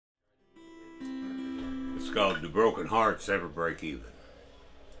called Do Broken Hearts Ever Break Even?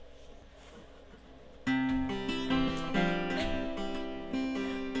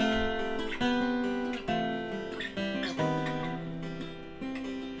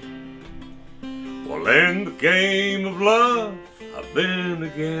 Well, in the game of love, I've been a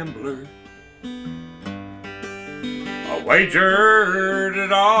gambler. I wagered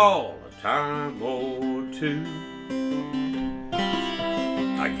it all a time or two.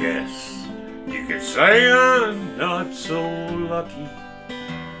 I guess you could say I'm not so lucky,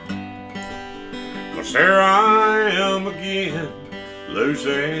 'cause here I am again,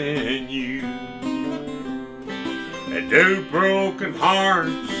 losing you. And do broken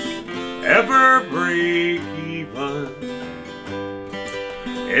hearts ever break even?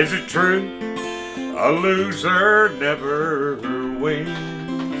 Is it true a loser never wins?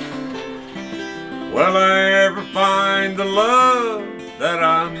 Will I ever find the love that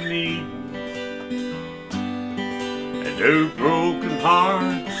I'm needing? And do broken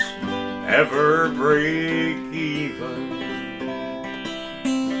hearts ever break even?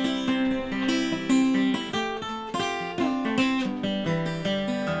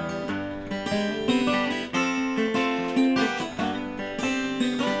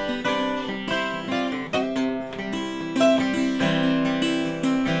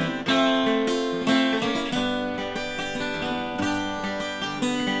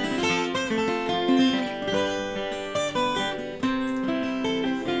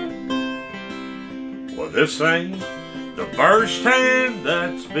 Well, this ain't the first hand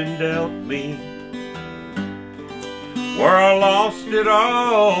that's been dealt me, where I lost it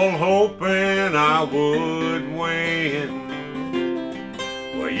all hoping I would win.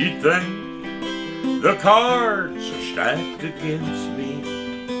 Well, you'd think the cards are stacked against me.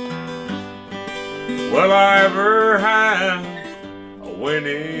 Will I ever have a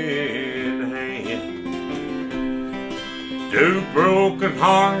winning hand? Do broken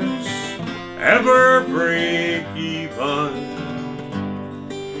hearts ever break even?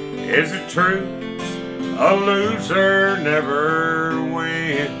 Is it true a loser never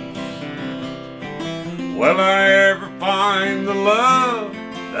wins? Will I ever find the love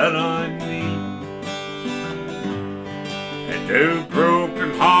that I need? And do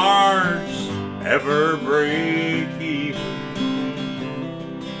broken hearts ever break even?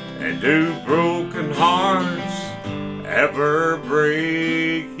 And do broken